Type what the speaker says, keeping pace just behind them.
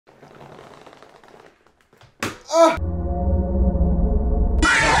Hello!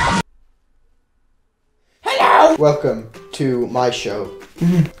 Welcome to my show.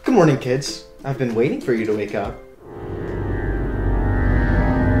 Good morning, kids. I've been waiting for you to wake up.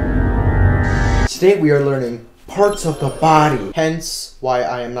 Today we are learning parts of the body, hence why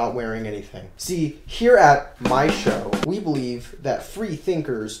I am not wearing anything. See, here at my show, we believe that free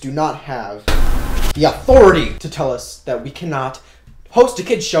thinkers do not have the authority to tell us that we cannot host a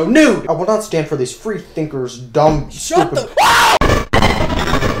kids show nude. I will not stand for these free thinkers' dumb, stupid.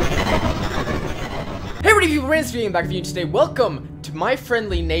 Hey, what are you, Random Stream back for you today. Welcome to My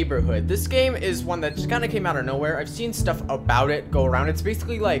Friendly Neighborhood. This game is one that just kind of came out of nowhere. I've seen stuff about it go around. It's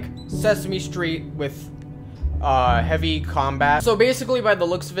basically like Sesame Street with heavy combat. So basically, by the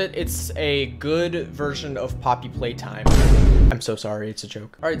looks of it, it's a good version of Poppy Playtime. I'm so sorry, it's a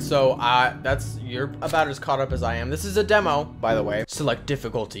joke. All right, so you're about as caught up as I am. This is a demo, by the way. Select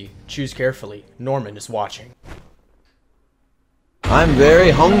difficulty. Choose carefully. Norman is watching. I'm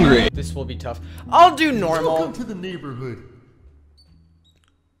very hungry. This will be tough. I'll do normal. Welcome to the neighborhood.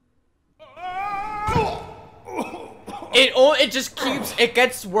 It just keeps, it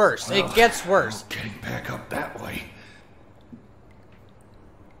gets worse. It gets worse. Getting back up that way.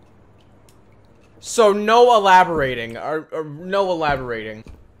 So no elaborating, or no elaborating.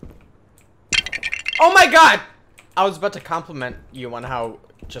 Oh my god! I was about to compliment you on how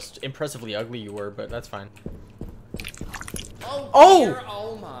just impressively ugly you were, but that's fine. Oh dear,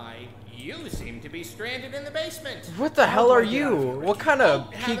 oh my. You seem to be stranded in the basement. What the hell are you? What kind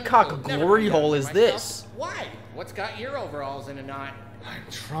of peacock glory hole is this? Why? What's got your overalls in a knot? I'm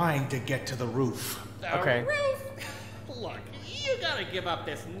trying to get to the roof. Okay. The roof? Look, you gotta give up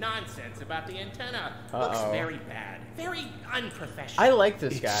this nonsense about the antenna. Looks very bad. Very unprofessional. I like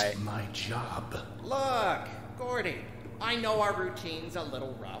this guy. It's my job. Look, Gordy, I know our routine's a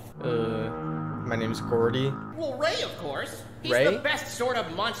little rough. My name's Gordy. Well, Ray, of course. He's Ray? the best sort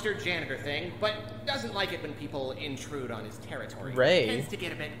of monster janitor thing, but doesn't like it when people intrude on his territory. Ray? Tends to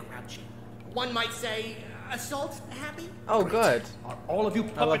get a bit grouchy. One might say, assault happy? Oh, good. Are all of you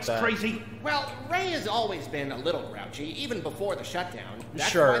puppets that. crazy? Well, Ray has always been a little grouchy, even before the shutdown. That's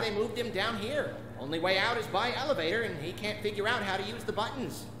Sure. why they moved him down here. Only way out is by elevator, and he can't figure out how to use the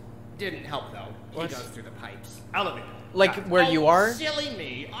buttons. Didn't help, though. What? He goes through the pipes. Elevator. Like where you are? Silly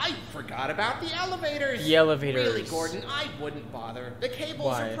me. I forgot about the elevators. The elevators. Really, Gordon, I wouldn't bother. The cables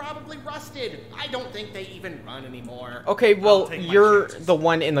Why? are probably rusted. I don't think they even run anymore. Okay, well, take my you're chances. the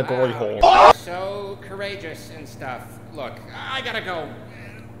one in the glory hole. So courageous and stuff. Look, I gotta go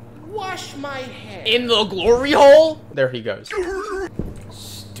wash my hair. In the glory hole? There he goes.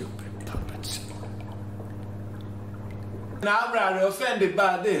 Stupid puppets. Now I'm rather offended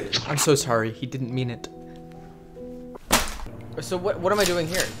by this. I'm so sorry. He didn't mean it. So what am I doing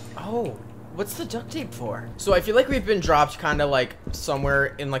here? Oh, what's the duct tape for? So I feel like we've been dropped kind of like somewhere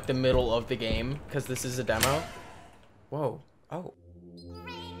in like the middle of the game because this is a demo. Whoa. Oh.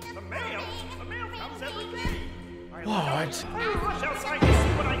 The mail comes every day. What? I rush outside to see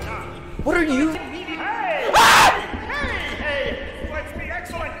what I got. What are you? Hey! Hey! Let's be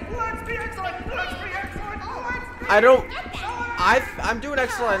excellent! Let's be excellent! Let's be excellent! I don't. I'm doing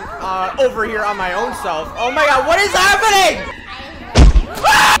excellent over here on my own self. Oh my god, what is happening? We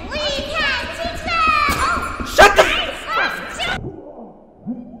can teach them! Shut the.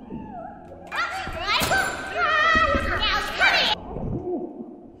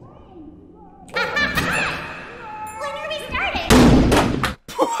 When are we starting?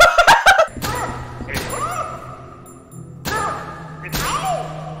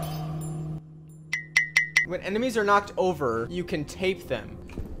 When enemies are knocked over, you can tape them.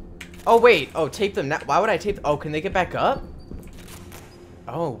 Oh wait, oh tape them. Why would I tape? Oh, can they get back up?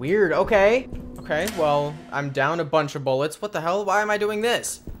 Oh, weird. Okay. Okay, well, I'm down a bunch of bullets. What the hell? Why am I doing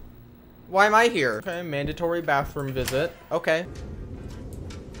this? Why am I here? Okay, mandatory bathroom visit. Okay.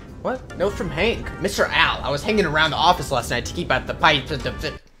 What? Note from Hank. Mr. Al, I was hanging around the office last night to keep out the pipes of the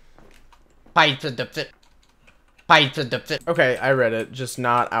fit. Pipes of the fit. Pipes of the fit. Okay, I read it, just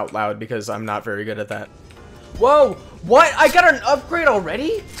not out loud because I'm not very good at that. Whoa! What? I got an upgrade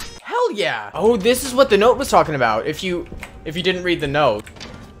already? Hell yeah! Oh, this is what the note was talking about. If you didn't read the note.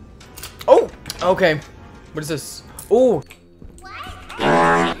 Oh! Okay. What is this? Oh! This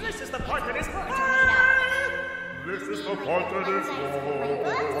is the part that is. This is the part that is.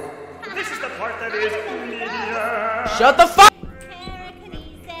 This is the part that is. Media. Shut the fuck!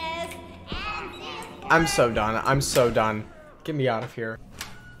 Telekinesis and I'm so done. I'm so done. Get me out of here.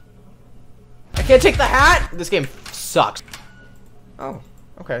 I can't take the hat? This game sucks. Oh,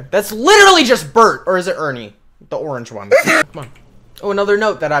 okay. That's literally just Bert, or is it Ernie? The orange one. Come on. Oh, another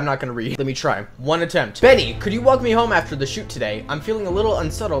note that I'm not gonna read. Let me try. One attempt. Benny, could you walk me home after the shoot today? I'm feeling a little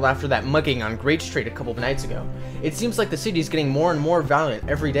unsettled after that mugging on Great Street a couple of nights ago. It seems like the city's getting more and more violent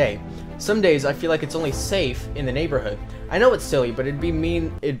every day. Some days I feel like it's only safe in the neighborhood. I know it's silly, but it'd be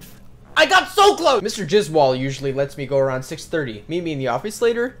mean if... I got so close! Mr. Jizzwall usually lets me go around 6:30. Meet me in the office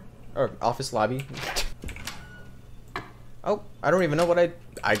later? Or office lobby. Oh, I don't even know what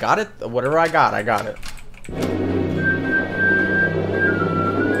I got it. Whatever I got it.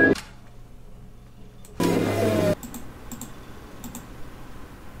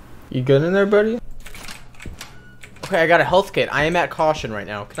 You good in there, buddy? Okay, I got a health kit. I am at caution right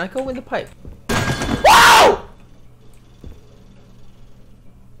now. Can I go in the pipe? Whoa!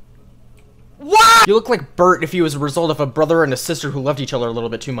 What? You look like Bert if he was a result of a brother and a sister who loved each other a little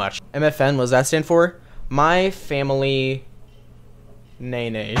bit too much. MFN, what does that stand for? My Family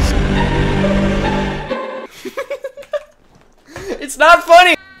Nay-Nays. It's not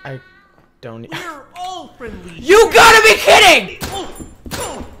funny! I don't... We're all friendly. You gotta be kidding!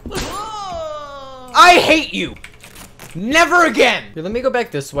 I hate you! Never again! Here, let me go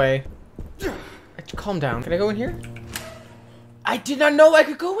back this way. Calm down. Can I go in here? I did not know I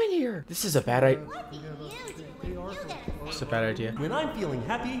could go in here! This is a bad idea. What do you do when you get This is a bad idea. When I'm feeling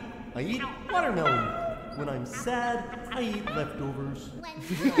happy, I eat watermelon. When I'm sad, I eat leftovers. when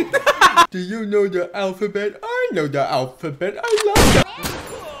you Do you know the alphabet? I know the alphabet. I love that.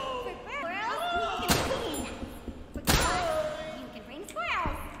 For girls, you can clean. For guys, you can bring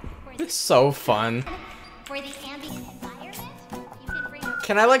squirrels. For It's so fun. For the ambient environment, you can bring...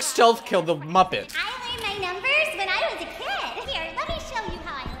 Can I like stealth kill the Muppet? I learned my numbers when I was a kid. Here, let me show you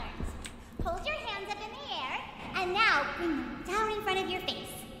how I learned. Hold your hands up in the air, and now bring them down in front of your face.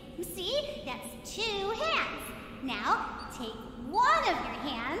 See? That's 2 hands. Now, take one of your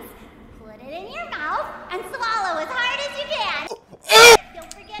hands, put it in your mouth, and swallow as hard as you can.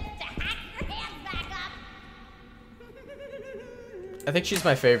 Don't forget to hack your hands back up. I think she's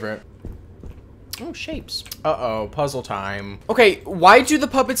my favorite. Oh, shapes. Uh-oh, puzzle time. Okay, why do the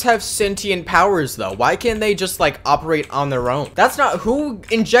puppets have sentient powers, though? Why can't they just, like, operate on their own? That's not... Who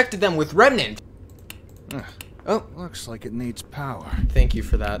injected them with Remnant? Oh. Looks like it needs power. Thank you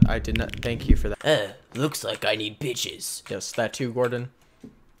for that. I did not... Thank you for that. Looks like I need bitches. Yes, that too, Gordon.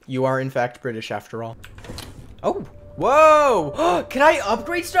 You are, in fact, British, after all. Oh. Whoa! Can I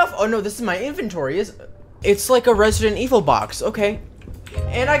upgrade stuff? Oh, no, this is my inventory. It's like a Resident Evil box. Okay.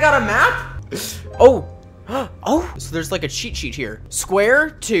 And I got a map? Oh. Oh. So there's like a cheat sheet here.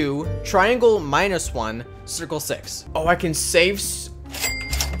 Square 2, triangle -1, circle 6. Oh, I can save...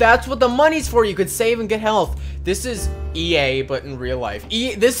 That's what the money's for. You could save and get health. This is EA, but in real life.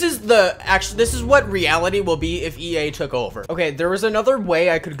 This is what reality will be if EA took over. Okay, there was another way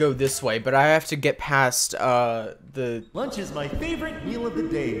I could go this way, but I have to get past, the... Lunch is my favorite meal of the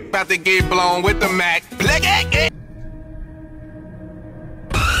day. About to get blown with the Mac.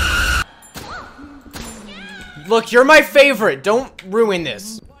 Look, you're my favorite. Don't ruin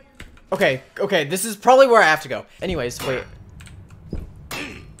this. Okay, this is probably where I have to go. Anyways, wait.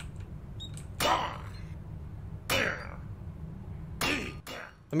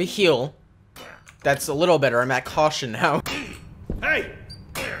 Let me heal. That's a little better. I'm at caution now. Hey!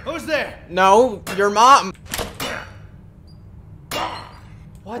 Who's there? No, your mom.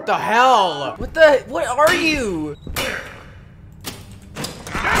 What the hell? What are you?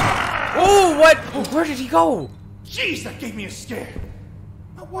 Oh, what? Where did he go? Jeez, that gave me a scare.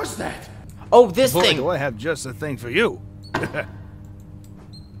 What was that? Oh, this Boy, thing. do I have just the thing for you.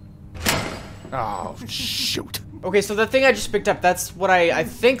 Oh, shoot. Okay, so the thing I just picked up, that's what I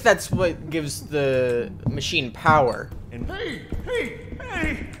think that's what gives the machine power. And hey!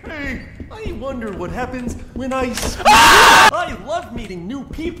 I wonder what happens when I scream. I love meeting new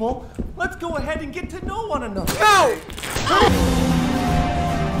people. Let's go ahead and get to know one another. No!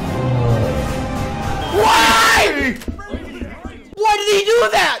 Why? Why did he do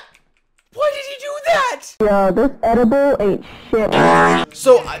that? Why did he do that? Yo, this edible ain't shit.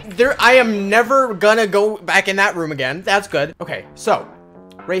 So, I am never gonna go back in that room again. That's good. Okay, so,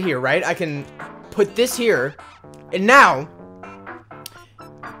 right here, right? I can put this here, and now,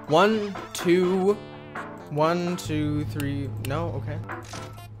 1, 2, 1, 2, 3, no, okay.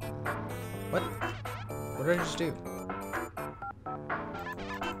 What? What did I just do?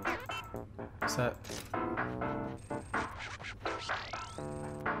 What's that?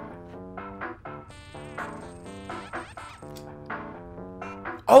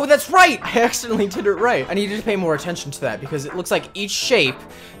 Oh, that's right! I accidentally did it right. I needed to pay more attention to that because it looks like each shape,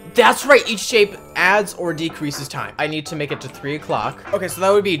 that's right, each shape adds or decreases time. I need to make it to 3 o'clock. Okay, so that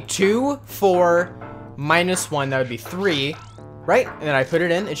would be 2, 4, -1, that would be 3, right? And then I put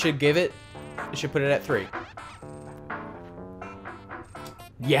it in, it should put it at 3.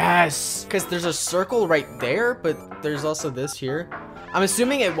 Yes! Because there's a circle right there, but there's also this here. I'm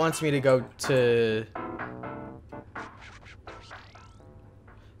assuming it wants me to go to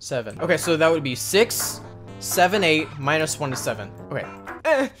 7. Okay, so that would be 6, 7, 8, minus 1 is 7. Okay.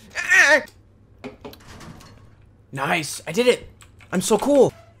 Nice, I did it. I'm so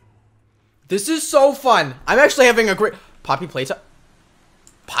cool. This is so fun. I'm actually having a great Poppy playtime.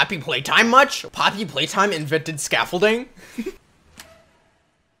 Poppy playtime much? Poppy playtime invented scaffolding?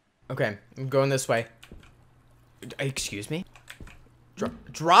 Okay, I'm going this way. Excuse me?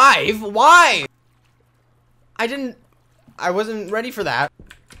 Drive? Why? I wasn't ready for that.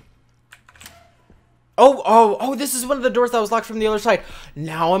 Oh, this is one of the doors that was locked from the other side.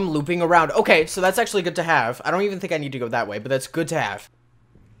 Now I'm looping around. Okay, so that's actually good to have. I don't even think I need to go that way, but that's good to have.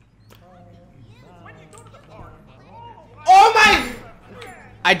 Oh my!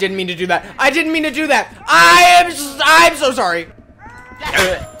 I didn't mean to do that. I didn't mean to do that. I'm so sorry.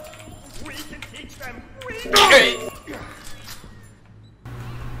 We can teach them.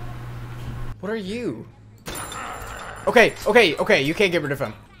 What are you? Okay, you can't get rid of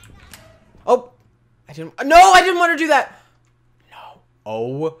him. Oh, I didn't want to do that. No.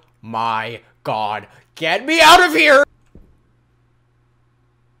 Oh my god. Get me out of here.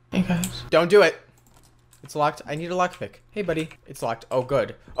 Hey guys. Don't do it. It's locked. I need a lockpick. Hey buddy. It's locked. Oh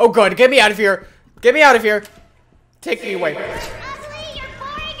good. Oh good. Get me out of here. Get me out of here. Take me away.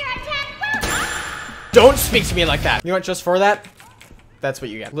 Don't speak to me like that. You know what, just for that, that's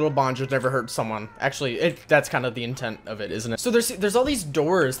what you get. Little bongers never hurt someone. Actually, that's kind of the intent of it, isn't it? So there's all these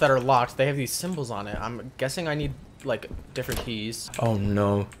doors that are locked. They have these symbols on it. I'm guessing I need, like, different keys. Oh,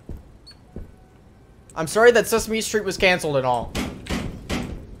 no. I'm sorry that Sesame Street was canceled and all.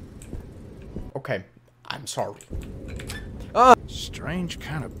 Okay, I'm sorry. Strange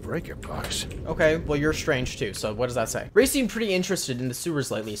kind of breaker box. Okay, well you're strange too, so what does that say? Ray seemed pretty interested in the sewers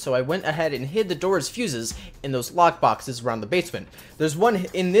lately, so I went ahead and hid the door's fuses in those lock boxes around the basement. There's one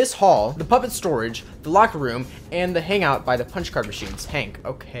in this hall, the puppet storage, the locker room, and the hangout by the punch card machines. Hank,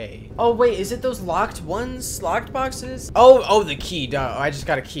 okay. Oh wait, is it those locked ones? Locked boxes? Oh, the key, duh, I just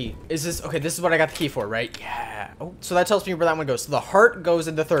got a key. Is this, okay, this is what I got the key for, right? Yeah. Oh, so that tells me where that one goes. So the heart goes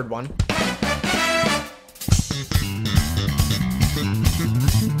in the third one.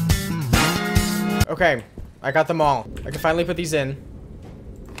 Okay, I got them all. I can finally put these in.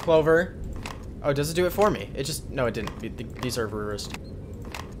 Clover. Oh, does it do it for me? It just, no, it didn't. These are reversed.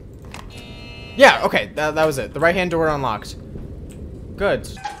 Yeah, okay, that was it. The right-hand door unlocked. Good.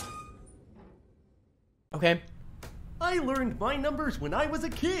 Okay. I learned my numbers when I was a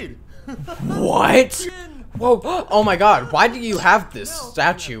kid. What? Whoa, oh my god, why do you have this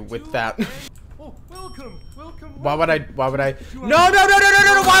statue with that? Oh, welcome. Why would I? No,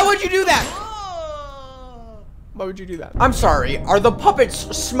 why would you do that? Why would you do that? I'm sorry, are the puppets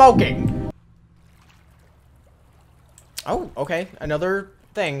smoking? Oh, okay, another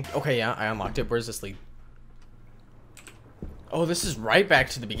thing. Okay, yeah, I unlocked it. Where's this lead? Oh, this is right back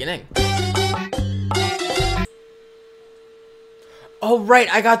to the beginning. Oh,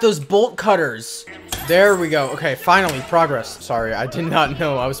 right, I got those bolt cutters. There we go. Okay, finally, progress. Sorry, I did not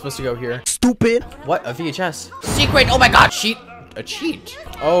know I was supposed to go here. Stupid. What? A VHS. Secret. Oh my god. Cheat. A cheat.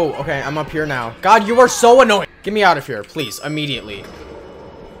 Oh, okay. I'm up here now. God, you are so annoying. Get me out of here, please. Immediately.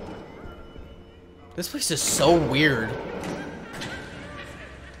 This place is so weird.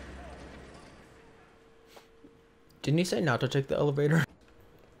 Didn't he say not to take the elevator?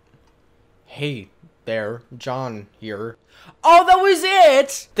 Hey there, John here. Oh, that was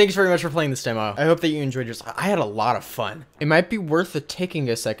it! Thanks very much for playing this demo. I hope that you enjoyed yourself. I had a lot of fun. It might be worth it taking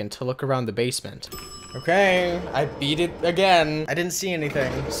a second to look around the basement. Okay, I beat it again. I didn't see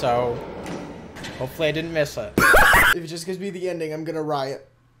anything, so hopefully I didn't miss it. If it just gives me the ending, I'm gonna riot.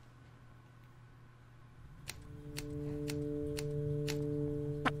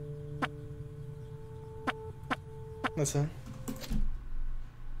 Listen.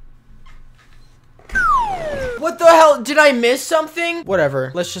 What the hell? Did I miss something?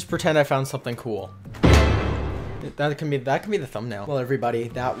 Whatever. Let's just pretend I found something cool. That can be the thumbnail. Well, everybody,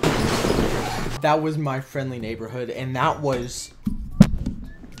 that was my friendly neighborhood, and that was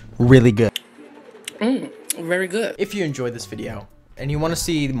really good. Very good. If you enjoyed this video and you want to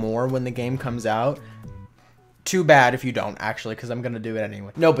see more when the game comes out, Too bad if you don't, actually, because I'm gonna do it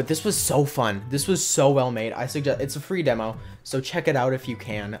anyway. No, but this was so fun. This was so well made. I suggest, it's a free demo, so check it out if you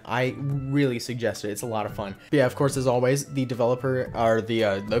can. I really suggest it. It's a lot of fun. But yeah, of course, as always, the developer, or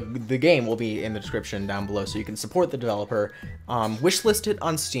the game will be in the description down below, so you can support the developer. Wishlist it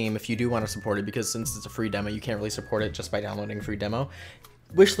on Steam if you do want to support it, because since it's a free demo, you can't really support it just by downloading a free demo.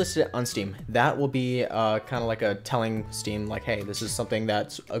 Wishlist it on Steam. That will be kind of like a telling Steam, like, hey, this is something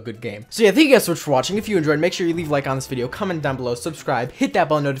that's a good game. So yeah, thank you guys so much for watching. If you enjoyed, make sure you leave a like on this video, comment down below, subscribe, hit that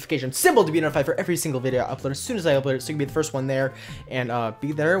bell notification symbol to be notified for every single video I upload as soon as I upload it, so you can be the first one there, and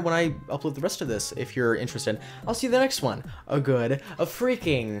be there when I upload the rest of this if you're interested. I'll see you in the next one. A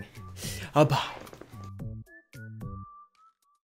freaking bye.